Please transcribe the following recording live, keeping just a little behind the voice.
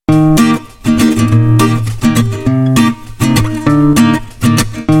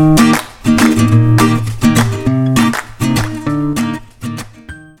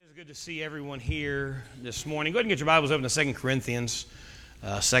this morning. Go ahead and get your Bibles open to 2 Corinthians.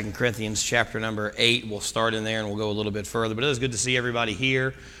 2 Corinthians chapter number 8. We'll start in there and we'll go a little bit further. But it is good to see everybody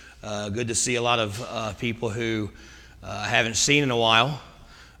here. Good to see a lot of people who I haven't seen in a while.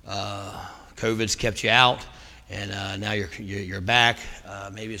 COVID's kept you out, and now you're back.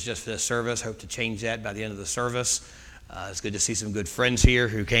 Maybe it's just for this service. Hope to change that by the end of the service. It's good to see some good friends here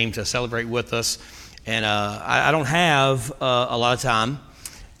who came to celebrate with us. And I don't have a lot of time.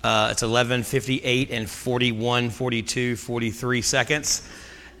 It's 11:58 and 41, 42, 43 seconds.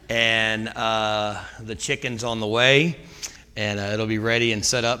 And the chicken's on the way. And it'll be ready and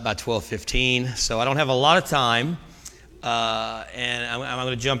set up by 12:15. So I don't have a lot of time. And I'm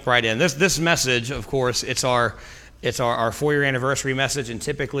going to jump right in. This message, of course, it's our 4-year anniversary message. And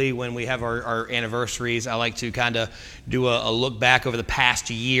typically when we have our anniversaries, I like to kind of do a look back over the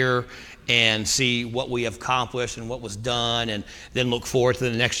past year and see what we have accomplished and what was done, and then look forward to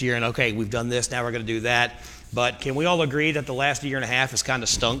the next year and, okay, we've done this, now we're going to do that. But can we all agree that the last year and a half has kind of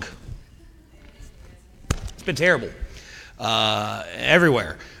stunk? It's been terrible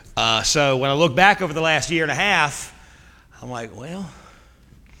everywhere. So when I look back over the last year and a half, I'm like, well,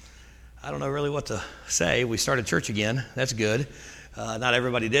 I don't know really what to say. We started church again. That's good. Not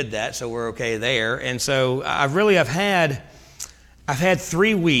everybody did that, so we're okay there. And so I've had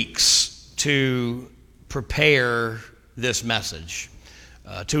 3 weeks to prepare this message.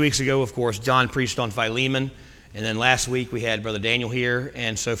 2 weeks ago, of course, John preached on Philemon, and then last week we had Brother Daniel here.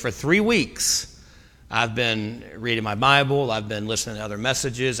 And so for 3 weeks, I've been reading my Bible, I've been listening to other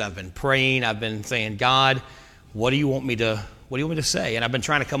messages, I've been praying, I've been saying, God, what do you want me to say? And I've been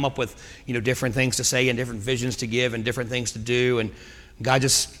trying to come up with, different things to say and different visions to give and different things to do. And God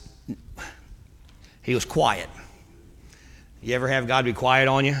He was quiet. You ever have God be quiet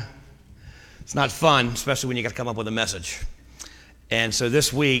on you? It's not fun, especially when you got to come up with a message. And so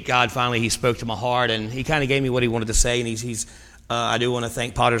this week, God finally, He spoke to my heart, and He kind of gave me what He wanted to say. And I do want to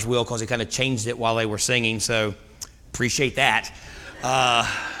thank Potter's Wheel because He kind of changed it while they were singing. So appreciate that.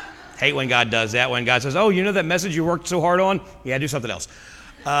 Hate when God does that. When God says, "Oh, you know that message you worked so hard on? Yeah, do something else."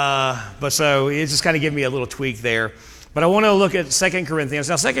 But so it just kind of gave me a little tweak there. But I want to look at 2 Corinthians.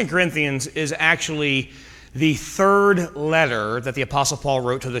 Now, 2 Corinthians is actually the third letter that the Apostle Paul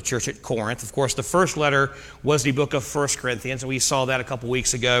wrote to the church at Corinth. Of course, the first letter was the book of 1 Corinthians, and we saw that a couple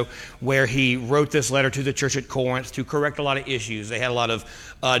weeks ago, where he wrote this letter to the church at Corinth to correct a lot of issues. They had a lot of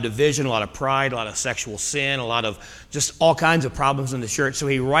division, a lot of pride, a lot of sexual sin, a lot of just all kinds of problems in the church. So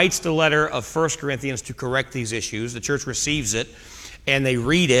he writes the letter of 1 Corinthians to correct these issues. The church receives it, and they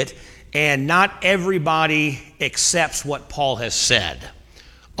read it, and not everybody accepts what Paul has said.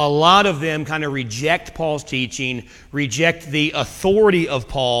 A lot of them kind of reject Paul's teaching, reject the authority of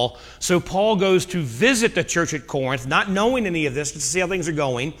Paul. So Paul goes to visit the church at Corinth, not knowing any of this, to see how things are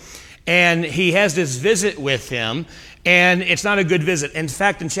going. And he has this visit with them, and it's not a good visit. In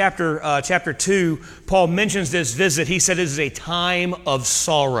fact, in chapter 2, Paul mentions this visit. He said it is a time of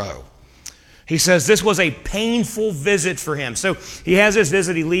sorrow. He says this was a painful visit for him. So he has this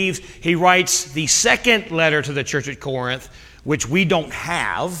visit, he leaves, he writes the second letter to the church at Corinth, which we don't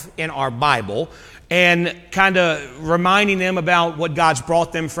have in our Bible, and kind of reminding them about what God's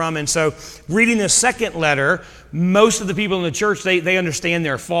brought them from. And so reading the second letter, most of the people in the church, they understand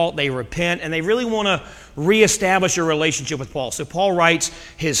their fault, they repent, and they really want to reestablish a relationship with Paul. So Paul writes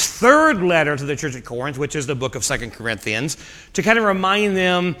his third letter to the church at Corinth, which is the book of 2 Corinthians, to kind of remind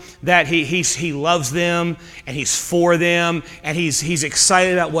them that he loves them, and he's for them, and he's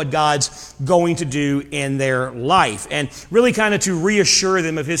excited about what God's going to do in their life, and really kind of to reassure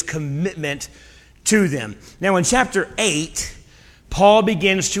them of his commitment to them. Now in chapter 8, Paul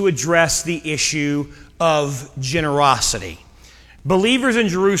begins to address the issue of generosity. Believers in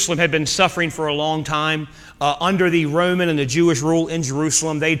Jerusalem had been suffering for a long time under the Roman and the Jewish rule in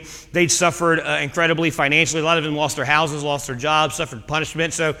Jerusalem. They'd suffered incredibly financially. A lot of them lost their houses, lost their jobs, suffered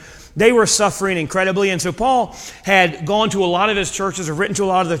punishment. So they were suffering incredibly. And so Paul had gone to a lot of his churches, or written to a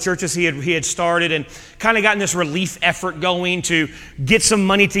lot of the churches he had started, and kind of gotten this relief effort going to get some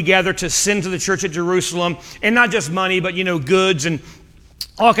money together to send to the church at Jerusalem. And not just money, but goods and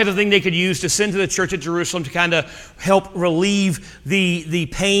all kinds of things they could use to send to the church at Jerusalem to kind of help relieve the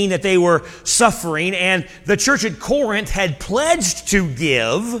pain that they were suffering. And the church at Corinth had pledged to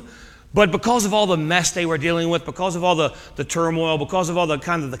give, but because of all the mess they were dealing with, because of all the turmoil, because of all the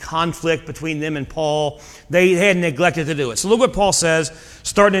kind of the conflict between them and Paul, they had neglected to do it. So look what Paul says,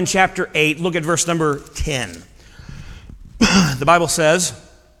 starting in chapter 8. Look at verse number 10. The Bible says,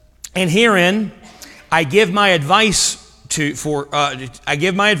 "And herein I give my advice, for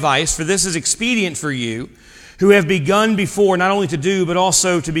this is expedient for you, who have begun before not only to do, but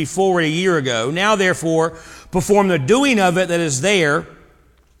also to be forward a year ago. Now, therefore, perform the doing of it that is there,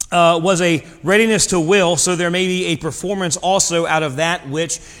 was a readiness to will, so there may be a performance also out of that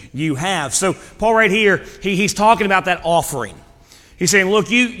which you have. So Paul right here, he's talking about that offering. He's saying, look,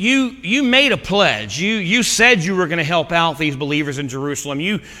 you made a pledge. You said you were going to help out these believers in Jerusalem.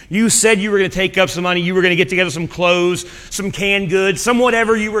 You said you were going to take up some money. You were going to get together some clothes, some canned goods, some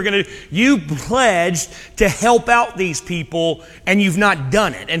whatever you were going to. You pledged to help out these people, and you've not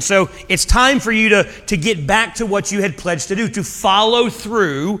done it. And so it's time for you to get back to what you had pledged to do, to follow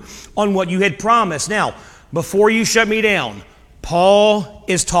through on what you had promised. Now, before you shut me down, Paul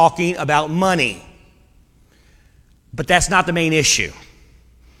is talking about money. But that's not the main issue.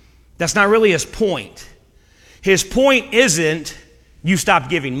 That's not really his point. His point isn't you stopped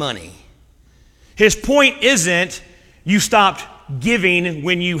giving money. His point isn't you stopped giving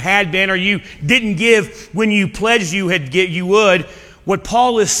when you had been, or you didn't give when you pledged you would. What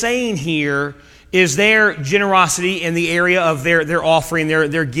Paul is saying here is their generosity in the area of their offering,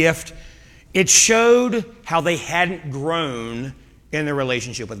 their gift. It showed how they hadn't grown in their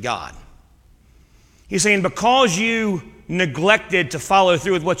relationship with God. He's saying because you neglected to follow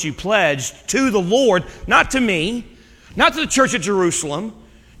through with what you pledged to the Lord, not to me, not to the church at Jerusalem,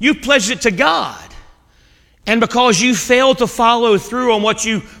 you pledged it to God. And because you failed to follow through on what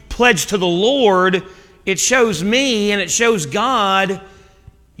you pledged to the Lord, it shows me and it shows God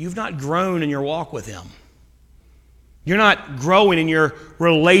you've not grown in your walk with Him. You're not growing in your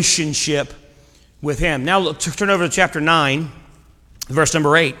relationship with Him. Now look, turn over to chapter 9, verse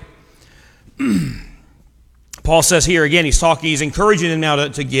number 8. Paul says here again, he's encouraging them now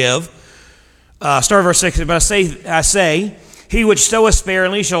to give. Start verse 6. But I say, he which soweth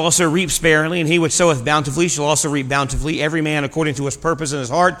sparingly shall also reap sparingly, and he which soweth bountifully shall also reap bountifully, every man according to his purpose in his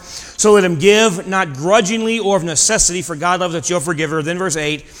heart. So let him give, not grudgingly or of necessity, for God loves a cheerful forgiver. Then verse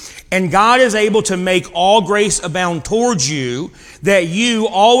 8, and God is able to make all grace abound towards you, that you,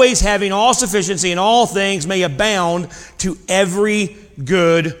 always having all sufficiency in all things, may abound to every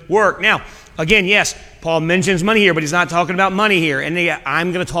good work. Now, again, yes, Paul mentions money here, but he's not talking about money here. And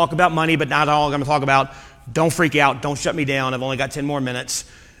I'm going to talk about money, but not all I'm going to talk about. Don't freak out. Don't shut me down. I've only got 10 more minutes.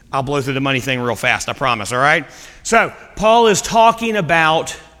 I'll blow through the money thing real fast, I promise, all right? So, Paul is talking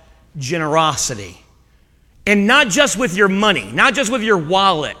about generosity. And not just with your money, not just with your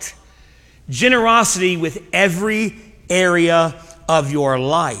wallet. Generosity with every area of your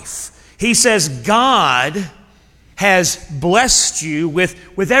life. He says God has blessed you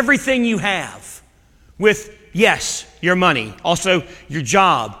with everything you have. With, yes, your money, also your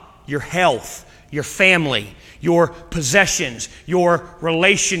job, your health, your family, your possessions, your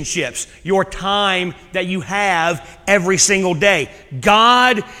relationships, your time that you have every single day.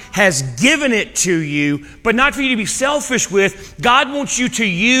 God has given it to you, but not for you to be selfish with. God wants you to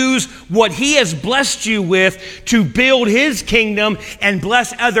use what He has blessed you with to build His kingdom and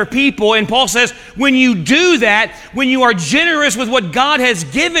bless other people. And Paul says, when you do that, when you are generous with what God has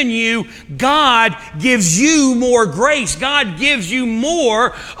given you, God gives you more grace. God gives you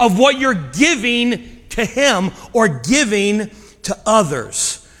more of what you're giving to Him or giving to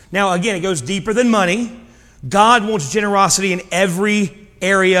others. Now, again, it goes deeper than money. God wants generosity in every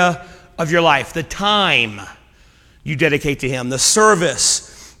area of your life. The time you dedicate to Him, the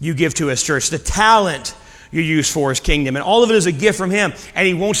service you give to His church, the talent you use for His kingdom. And all of it is a gift from Him. And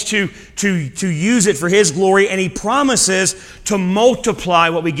He wants to use it for His glory. And He promises to multiply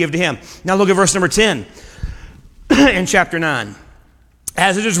what we give to Him. Now look at verse number 10 in chapter 9.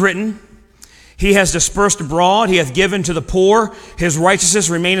 As it is written, He has dispersed abroad, He hath given to the poor, His righteousness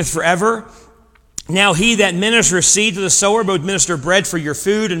remaineth forever. Now He that ministereth seed to the sower, both minister bread for your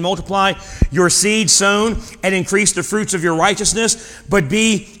food, and multiply your seed sown, and increase the fruits of your righteousness, but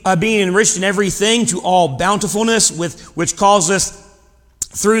being enriched in everything to all bountifulness, which causeth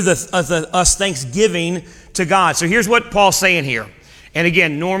through us thanksgiving to God. So here's what Paul's saying here. And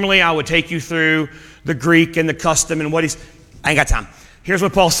again, normally I would take you through the Greek and the custom and what I ain't got time. Here's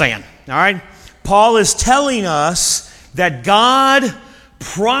what Paul's saying, all right? Paul is telling us that God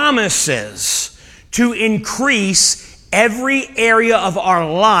promises to increase every area of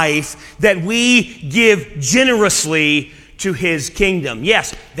our life that we give generously to His kingdom.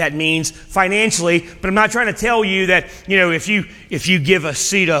 Yes, that means financially, but I'm not trying to tell you that, if you give a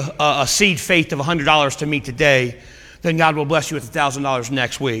seed faith of $100 to me today, then God will bless you with $1,000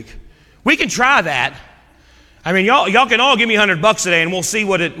 next week. We can try that. I mean, y'all can all give me $100 today, and we'll see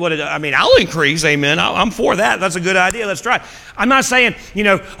what it. I'll increase. Amen. I'm for that. That's a good idea. Let's try it. I'm not saying,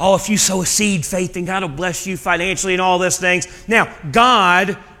 if you sow a seed faith, then God will bless you financially and all these things. Now,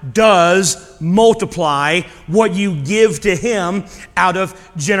 God does multiply what you give to him out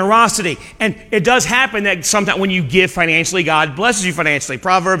of generosity. And it does happen that sometimes when you give financially, God blesses you financially.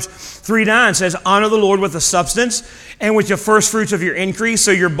 Proverbs 3:9 says, honor the Lord with the substance and with the first fruits of your increase,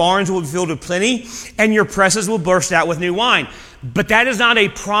 so your barns will be filled with plenty and your presses will burst out with new wine. But that is not a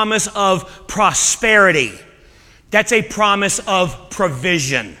promise of prosperity. That's a promise of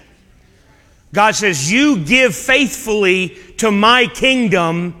provision. God says, you give faithfully to my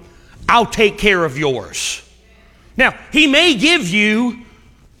kingdom, I'll take care of yours. Now, he may give you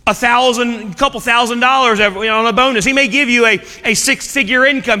a couple $1,000 on a bonus. He may give you a six-figure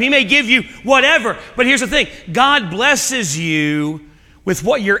income. He may give you whatever. But here's the thing. God blesses you with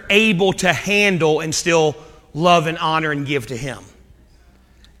what you're able to handle and still love and honor and give to him.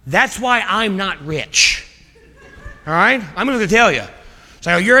 That's why I'm not rich. All right? I'm going to tell you.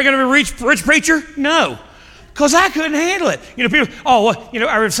 So you're going to be a rich preacher? No, because I couldn't handle it. People,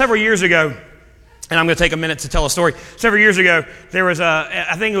 I read several years ago, and I'm going to take a minute to tell a story. Several years ago, there was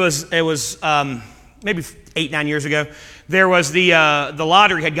I think it was maybe 8-9 years ago, there was the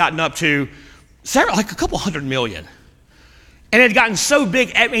lottery had gotten up to a couple $100 million. And it had gotten so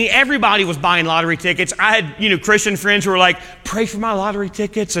big, I mean, everybody was buying lottery tickets. I had, Christian friends who were like, pray for my lottery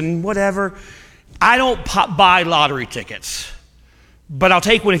tickets and whatever. I don't buy lottery tickets, but I'll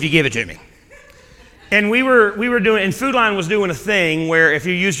take one if you give it to me. And we were doing, and Food Line was doing a thing where if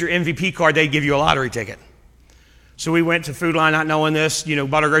you used your MVP card, they'd give you a lottery ticket. So we went to Food Line not knowing this,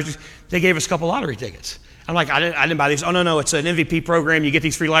 bought our groceries. They gave us a couple lottery tickets. I'm like, I didn't buy these. Oh, no, it's an MVP program. You get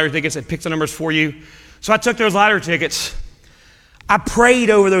these free lottery tickets. It picks the numbers for you. So I took those lottery tickets. I prayed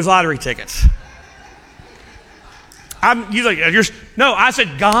over those lottery tickets. I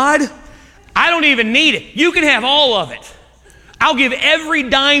said, God, I don't even need it. You can have all of it. I'll give every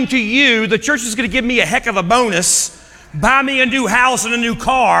dime to you. The church is going to give me a heck of a bonus, buy me a new house and a new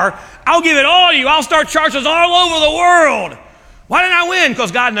car. I'll give it all to you. I'll start churches all over the world. Why didn't I win?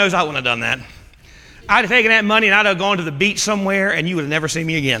 Because God knows I wouldn't have done that. I'd have taken that money and I'd have gone to the beach somewhere and you would have never seen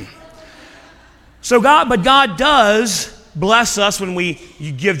me again. But God does bless us when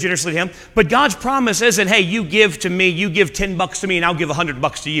you give generously to him. But God's promise isn't, hey, you give to me, you give $10 to me and I'll give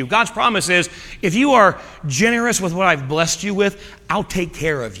 $100 to you. God's promise is, if you are generous with what I've blessed you with, I'll take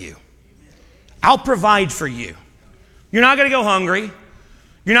care of you. I'll provide for you. You're not going to go hungry.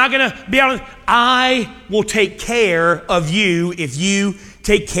 You're not going to be able to, I will take care of you if you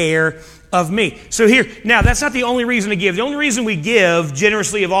take care of me. So here, now that's not the only reason to give. The only reason we give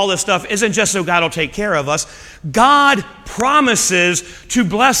generously of all this stuff isn't just so God will take care of us. God promises to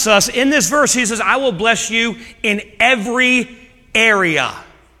bless us. In this verse, he says, I will bless you in every area.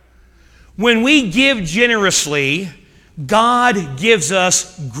 When we give generously, God gives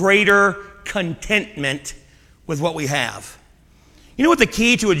us greater contentment with what we have. You know what the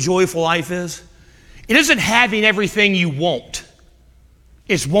key to a joyful life is? It isn't having everything you want.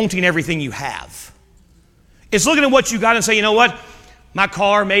 It's wanting everything you have. It's looking at what you got and say, you know what? My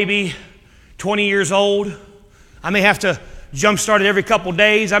car may be 20 years old. I may have to jumpstart it every couple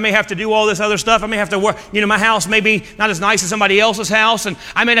days. I may have to do all this other stuff. I may have to work. My house may be not as nice as somebody else's house, and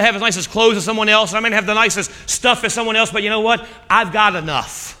I may not have as nice as clothes as someone else, and I may not have the nicest stuff as someone else, but you know what? I've got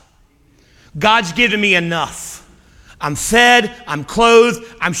enough. God's given me enough. I'm fed, I'm clothed,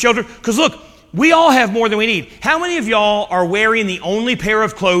 I'm sheltered. Because look, we all have more than we need. How many of y'all are wearing the only pair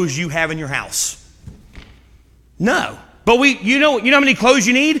of clothes you have in your house? No. But you know how many clothes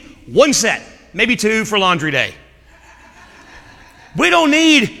you need? One set, maybe two for laundry day. We don't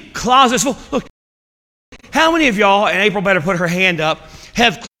need closets full. Look, how many of y'all, and April better put her hand up,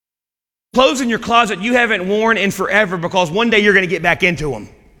 have clothes in your closet you haven't worn in forever because one day you're going to get back into them?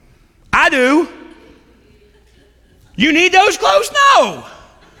 I do. You need those clothes? No.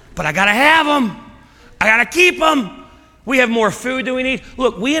 But I got to have them. I got to keep them. We have more food than we need.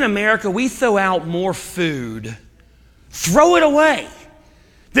 Look, we in America, we throw out more food, throw it away,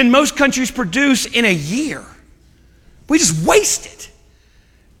 than most countries produce in a year. We just waste it.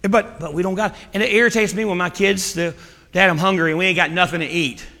 But we don't got it. And it irritates me when my kids, Dad, I'm hungry and we ain't got nothing to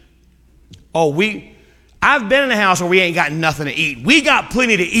eat. I've been in a house where we ain't got nothing to eat. We got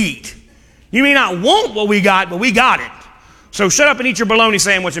plenty to eat. You may not want what we got, but we got it. So shut up and eat your bologna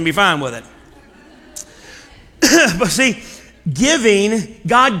sandwich and be fine with it. But see, giving,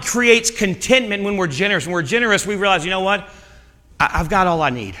 God creates contentment when we're generous. When we're generous, we realize, you know what? I've got all I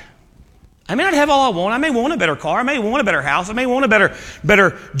need. I may not have all I want. I may want a better car. I may want a better house. I may want a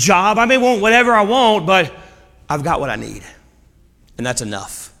better job. I may want whatever I want, but I've got what I need. And that's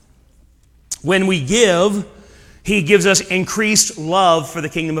enough. When we give, he gives us increased love for the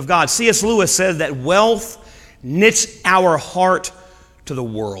kingdom of God. C.S. Lewis said that wealth knits our heart to the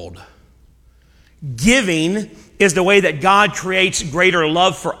world. Giving is the way that God creates greater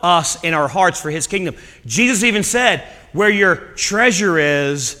love for us in our hearts for his kingdom. Jesus even said, where your treasure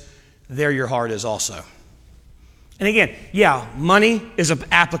is, there your heart is also. And again, yeah, money is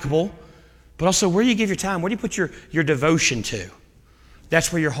applicable, but also where do you give your time? Where do you put your devotion to?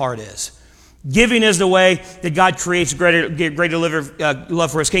 That's where your heart is. Giving is the way that God creates greater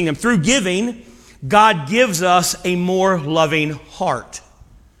love for his kingdom. Through giving, God gives us a more loving heart.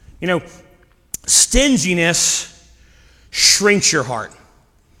 You know, stinginess shrinks your heart.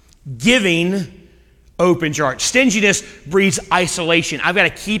 Giving opens your heart. Stinginess breeds isolation. I've got to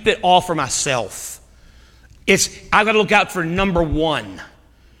keep it all for myself. I've got to look out for number one.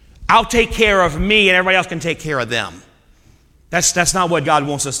 I'll take care of me and everybody else can take care of them. That's not what God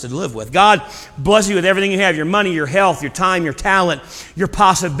wants us to live with. God bless you with everything you have, your money, your health, your time, your talent, your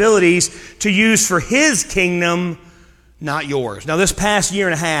possibilities to use for his kingdom, not yours. Now, this past year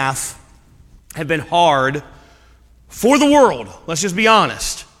and a half have been hard for the world. Let's just be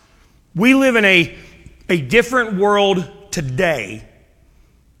honest. We live in a different world today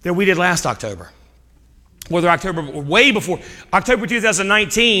than we did last October. Whether October, way before, October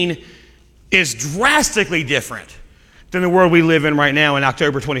 2019 is drastically different than the world we live in right now in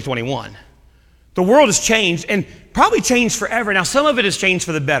October 2021. The world has changed and probably changed forever. Now, some of it has changed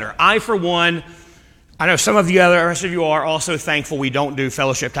for the better. I, for one, I know some of the rest of you are also thankful we don't do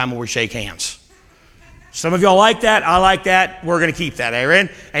fellowship time where we shake hands. Some of y'all like that. I like that. We're going to keep that. Amen?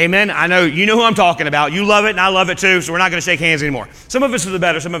 Amen. I know you know who I'm talking about. You love it and I love it too, so we're not going to shake hands anymore. Some of it's for the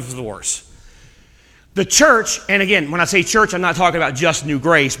better, some of it's for the worse. The church, and again, when I say church, I'm not talking about just New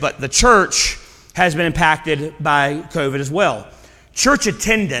Grace, but the church has been impacted by COVID as well. Church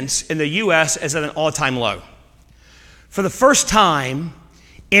attendance in the U.S. is at an all-time low. For the first time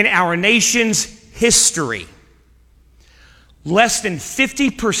in our nation's history, less than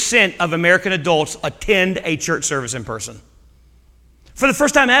 50% of American adults attend a church service in person. For the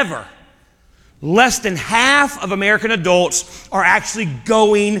first time ever, less than half of American adults are actually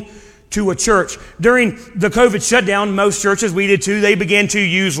going to a church. During the COVID shutdown, most churches, we did too, they began to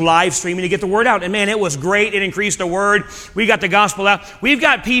use live streaming to get the word out. And man, it was great. It increased the word. We got the gospel out. We've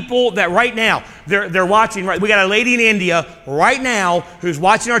got people that right now, they're watching. We got a lady in India right now who's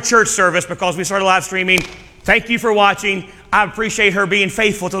watching our church service because we started live streaming. Thank you for watching. I appreciate her being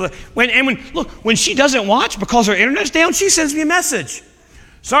faithful to when she doesn't watch because her internet's down, she sends me a message.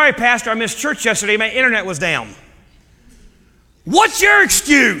 Sorry, Pastor, I missed church yesterday. My internet was down. What's your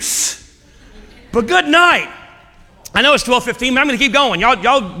excuse? But good night. I know it's 12:15, but I'm going to keep going.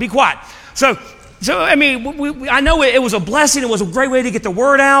 Y'all be quiet. So I mean, I know it was a blessing. It was a great way to get the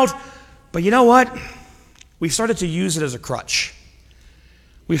word out. But you know what? We started to use it as a crutch.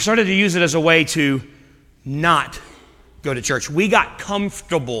 We started to use it as a way to not go to church. We got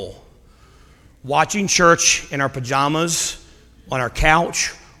comfortable watching church in our pajamas, on our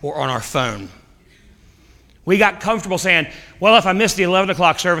couch, or on our phone. We got comfortable saying, well, if I miss the 11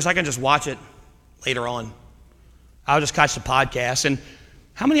 o'clock service, I can just watch it later on. I'll just catch the podcast. And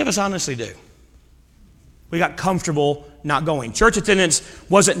how many of us honestly do? We got comfortable not going. Church attendance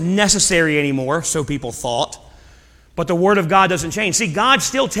wasn't necessary anymore, so people thought. But the Word of God doesn't change. See, God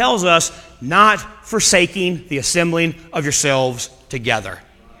still tells us not forsaking the assembling of yourselves together.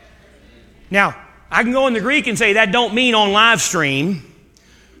 Now, I can go in the Greek and say that don't mean on live stream,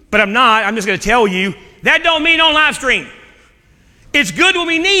 but I'm not. I'm just going to tell you that don't mean on live stream. It's good when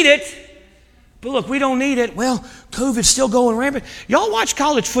we need it, but look, we don't need it. Well, COVID's still going rampant. Y'all watch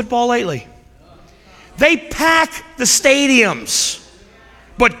college football lately? They pack the stadiums,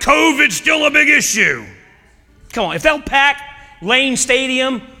 but COVID's still a big issue. Come on, if they'll pack Lane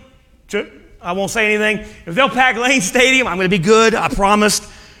Stadium, I won't say anything. If they'll pack Lane Stadium, I'm going to be good, I promised.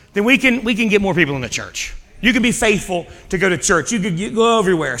 Then we can get more people in the church. You can be faithful to go to church. You can go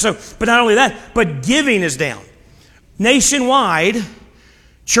everywhere. So, but not only that, but giving is down. Nationwide,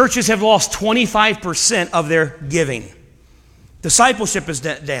 churches have lost 25% of their giving. Discipleship is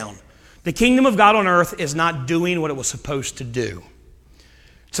down. The kingdom of God on earth is not doing what it was supposed to do.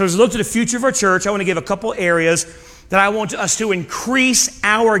 So as we look to the future of our church, I want to give a couple areas that I want us to increase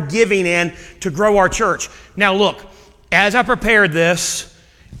our giving in to grow our church. Now look, as I prepared this,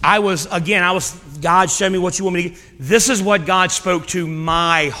 God showed me what you want me to give. This is what God spoke to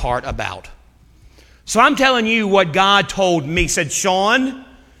my heart about. So I'm telling you what God told me. He said, Sean,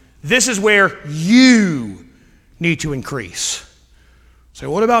 this is where you need to increase.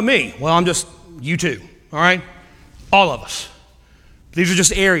 So what about me? Well, I'm just you too, all right? All of us. These are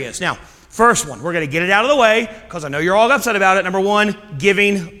just areas. Now, first one, we're going to get it out of the way because I know you're all upset about it. Number one,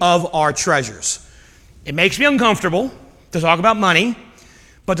 giving of our treasures. It makes me uncomfortable to talk about money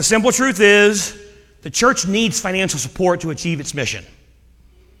But the simple truth is, the church needs financial support to achieve its mission.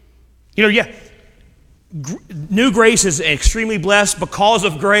 New Grace is extremely blessed because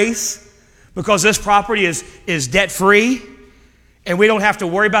of grace, because this property is debt-free, and we don't have to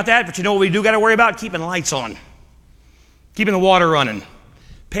worry about that. But you know what we do got to worry about? Keeping the lights on, keeping the water running,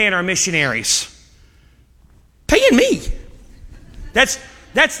 paying our missionaries, paying me.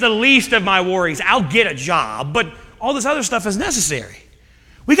 That's the least of my worries. I'll get a job, but all this other stuff is necessary.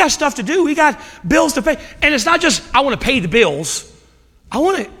 We got stuff to do. We got bills to pay. And it's not just, I want to pay the bills. I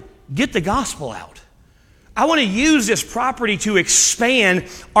want to get the gospel out. I want to use this property to expand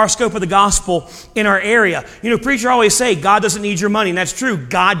our scope of the gospel in our area. Preachers always say, God doesn't need your money. And that's true.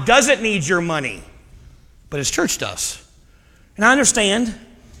 God doesn't need your money. But his church does. And I understand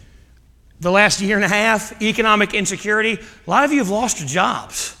the last year and a half, economic insecurity. A lot of you have lost your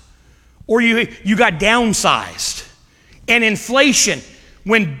jobs. Or you got downsized. And inflation.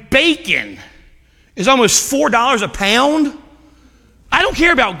 When bacon is almost $4 a pound, I don't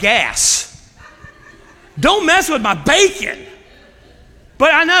care about gas. Don't mess with my bacon.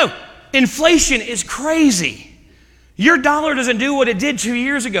 But I know inflation is crazy. Your dollar doesn't do what it did 2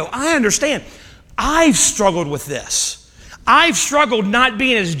 years ago. I understand. I've struggled with this. I've struggled not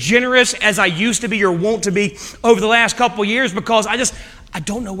being as generous as I used to be or want to be over the last couple of years because I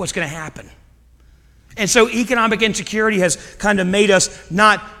don't know what's going to happen. And so economic insecurity has kind of made us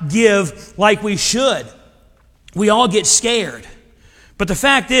not give like we should. We all get scared. But the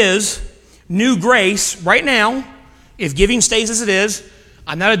fact is, New Grace, right now, if giving stays as it is,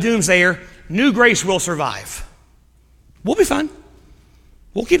 I'm not a doomsayer, New Grace will survive. We'll be fine.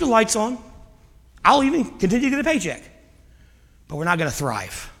 We'll keep the lights on. I'll even continue to get a paycheck. But we're not going to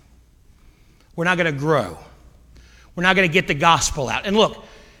thrive. We're not going to grow. We're not going to get the gospel out. And look,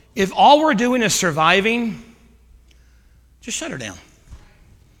 if all we're doing is surviving, just shut her down.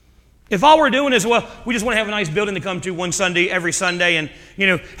 If all we're doing is, we just want to have a nice building to come to one Sunday, every Sunday, and,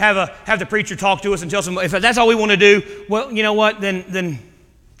 have the preacher talk to us and tell us, if that's all we want to do, well, you know what, then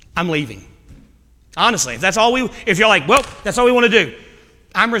I'm leaving. Honestly, if you're like, that's all we want to do,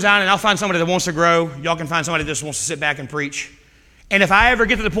 I'm resigning. I'll find somebody that wants to grow. Y'all can find somebody that just wants to sit back and preach. And if I ever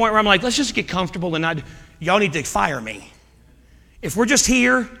get to the point where I'm like, let's just get comfortable and y'all need to fire me. If we're just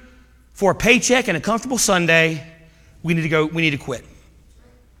here for a paycheck and a comfortable Sunday, we need to quit.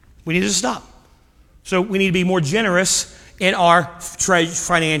 We need to stop. So we need to be more generous in our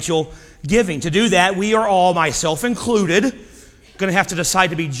financial giving. To do that, we are all, myself included, going to have to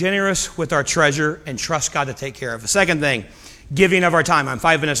decide to be generous with our treasure and trust God to take care of it. The second thing, giving of our time. I'm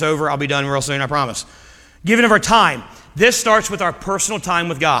 5 minutes over. I'll be done real soon, I promise. Giving of our time. This starts with our personal time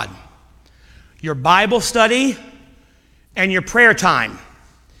with God. Your Bible study and your prayer time.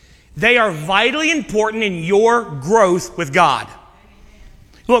 They are vitally important in your growth with God.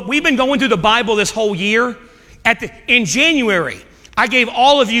 Look, we've been going through the Bible this whole year. In January, I gave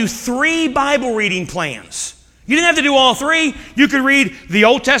all of you 3 Bible reading plans. You didn't have to do all 3. You could read the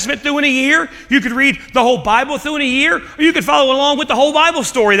Old Testament through in a year. You could read the whole Bible through in a year. Or you could follow along with the whole Bible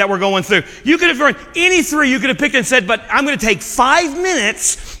story that we're going through. You could have run any 3 you could have picked and said, but I'm going to take 5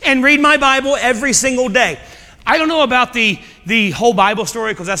 minutes and read my Bible every single day. I don't know about the whole Bible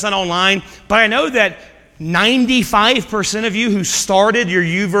story because that's not online, but I know that 95% of you who started your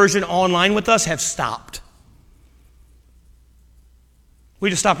YouVersion online with us have stopped. We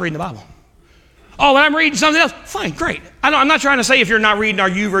just stopped reading the Bible. Oh, and I'm reading something else. Fine, great. I'm not trying to say if you're not reading our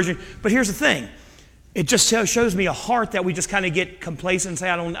YouVersion, but here's the thing. It just shows me a heart that we just kind of get complacent and say,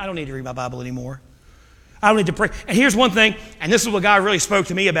 I don't need to read my Bible anymore. I don't need to pray. And here's one thing, and this is what God really spoke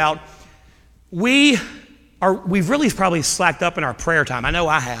to me about. We've really probably slacked up in our prayer time. I know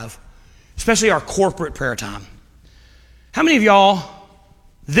I have, especially our corporate prayer time. How many of y'all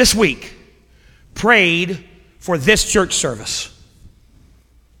this week prayed for this church service?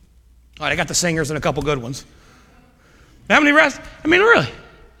 All right, I got the singers and a couple good ones. How many rest? Really.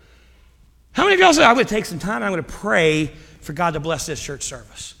 How many of y'all said, I'm going to take some time and I'm going to pray for God to bless this church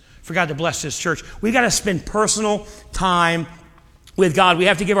service, for God to bless this church? We got to spend personal time with God. We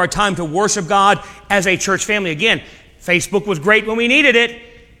have to give our time to worship God as a church family. Again, Facebook was great when we needed it.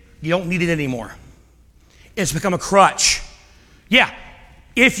 You don't need it anymore. It's become a crutch. Yeah,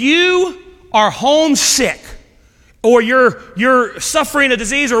 if you are homesick or you're suffering a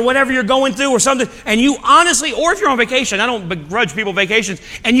disease or whatever you're going through or something, and you honestly, or if you're on vacation, I don't begrudge people vacations,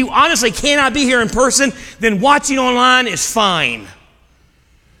 and you honestly cannot be here in person, then watching online is fine.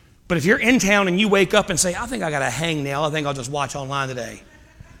 But if you're in town and you wake up and say, I think I got a hangnail, I think I'll just watch online today,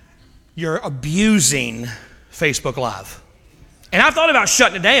 you're abusing Facebook Live. And I've thought about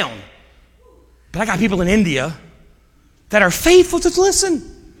shutting it down. But I got people in India that are faithful to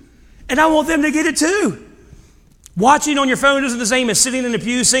listen. And I want them to get it too. Watching on your phone isn't the same as sitting in the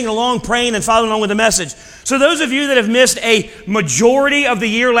pew, singing along, praying, and following along with the message. So those of you that have missed a majority of the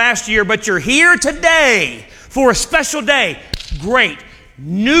year last year, but you're here today for a special day, great.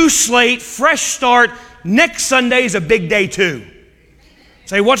 New slate, fresh start. Next Sunday is a big day too.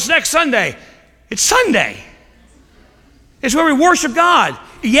 Say, what's next Sunday? It's Sunday. It's where we worship God.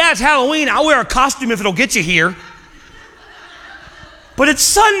 Yeah, it's Halloween. I'll wear a costume if it'll get you here. But it's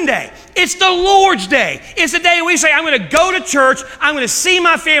Sunday. It's the Lord's Day. It's the day we say, I'm going to go to church. I'm going to see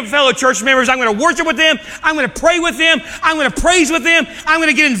my fellow church members. I'm going to worship with them. I'm going to pray with them. I'm going to praise with them. I'm going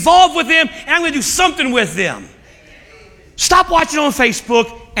to get involved with them. And I'm going to do something with them. Stop watching on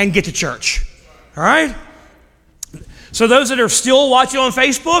Facebook and get to church. All right? So those that are still watching on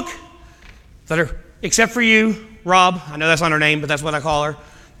Facebook, except for you, Rob, I know that's not her name, but that's what I call her.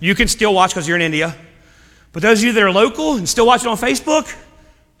 You can still watch because you're in India. But those of you that are local and still watching on Facebook,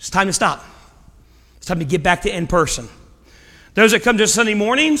 it's time to stop. It's time to get back to in person. Those that come to Sunday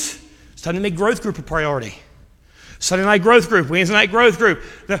mornings, it's time to make growth group a priority. Sunday night growth group, Wednesday night growth group.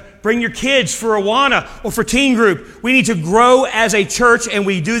 Bring your kids for Awana or for teen group. We need to grow as a church, and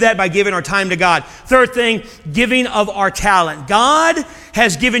we do that by giving our time to God. Third thing, giving of our talent. God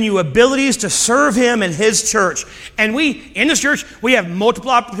has given you abilities to serve Him in His church. And in this church, we have multiple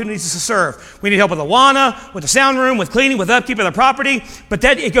opportunities to serve. We need help with Awana, with the sound room, with cleaning, with upkeep of the property. But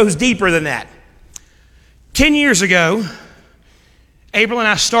it goes deeper than that. 10 years ago, April and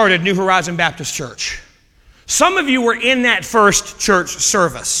I started New Horizon Baptist Church. Some of you were in that first church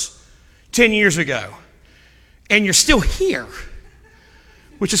service 10 years ago, and you're still here,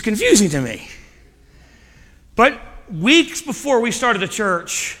 which is confusing to me. But weeks before we started the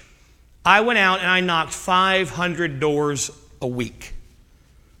church, I went out and I knocked 500 doors a week.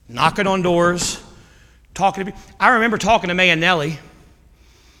 Knocking on doors, talking to people. I remember talking to May and Nellie,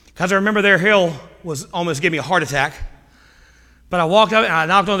 because I remember their hill was almost giving me a heart attack. But I walked up and I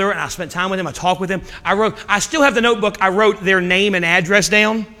knocked on the door and I spent time with them. I talked with them. I still have the notebook. I wrote their name and address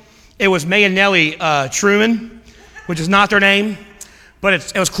down. It was May and Nellie Truman, which is not their name, but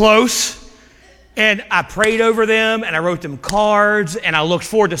it was close. And I prayed over them and I wrote them cards and I looked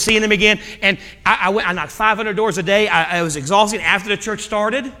forward to seeing them again. And I knocked 500 doors a day. I was exhausting. After the church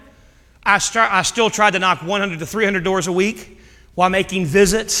started, I still tried to knock 100 to 300 doors a week while making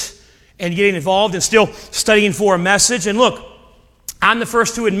visits and getting involved and still studying for a message. And look, I'm the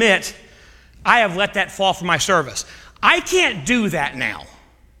first to admit I have let that fall from my service. I can't do that now.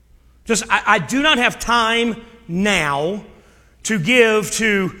 I do not have time now to give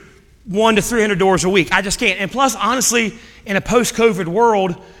to 100 to 300 doors a week. I just can't. And plus, honestly, in a post-COVID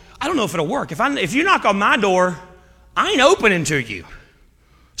world, I don't know if it'll work. If you knock on my door, I ain't opening to you.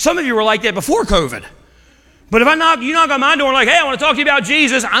 Some of you were like that before COVID. But if you knock on my door like, hey, I want to talk to you about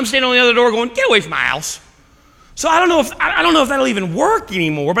Jesus, I'm standing on the other door going, get away from my house. So I don't know if that'll even work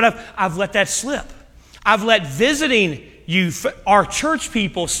anymore, but I've let that slip. I've let visiting our church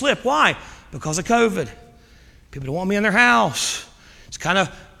people slip. Why? Because of COVID. People don't want me in their house. It's kind of,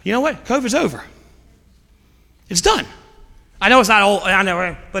 you know what? COVID's over. It's done. I know it's not old, I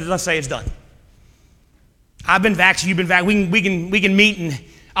know, but let's say it's done. I've been vaxxed, you've been vaxxed. We can meet and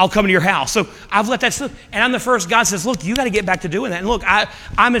I'll come to your house. So I've let that slip. And I'm the first. God says, look, you got to get back to doing that. And look,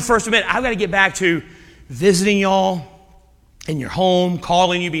 I'm in first admit, I've got to get back to visiting y'all in your home,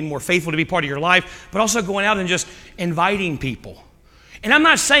 calling you, being more faithful to be part of your life, but also going out and just inviting people. And I'm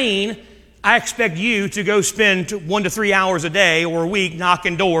not saying I expect you to go spend 1 to 3 hours a day or a week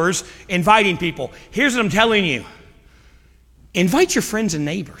knocking doors, inviting people. Here's what I'm telling you. Invite your friends and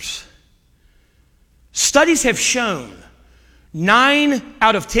neighbors. Studies have shown 9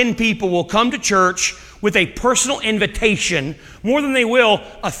 out of 10 people will come to church with a personal invitation more than they will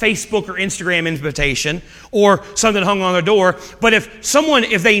a Facebook or Instagram invitation or something hung on their door. But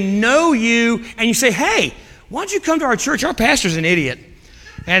if they know you and you say, hey, why don't you come to our church? Our pastor's an idiot.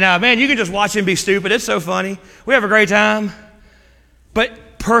 And man, you can just watch him be stupid. It's so funny. We have a great time.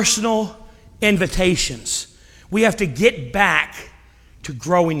 But personal invitations. We have to get back to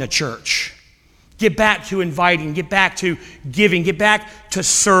growing the church. Get back to inviting. Get back to giving. Get back to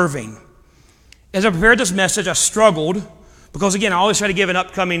serving. As I prepared this message, I struggled because, again, I always try to give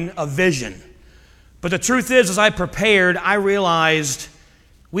a vision. But the truth is, as I prepared, I realized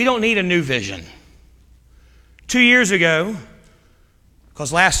we don't need a new vision. 2 years ago,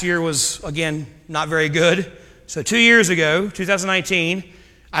 because last year was, again, not very good. So 2 years ago, 2019,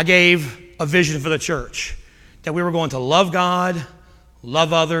 I gave a vision for the church that we were going to love God,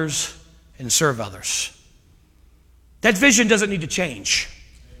 love others, and serve others. That vision doesn't need to change.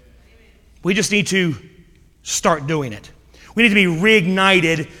 We just need to start doing it. We need to be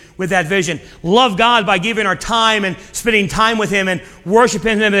reignited with that vision. Love God by giving our time and spending time with Him and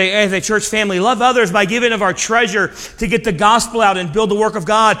worshiping Him as a church family. Love others by giving of our treasure to get the gospel out and build the work of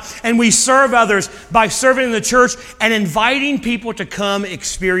God. And we serve others by serving in the church and inviting people to come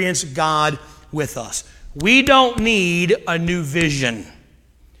experience God with us. We don't need a new vision.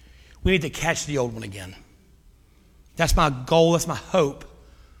 We need to catch the old one again. That's my goal. That's my hope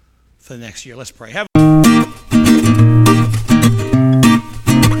for the next year. Let's pray.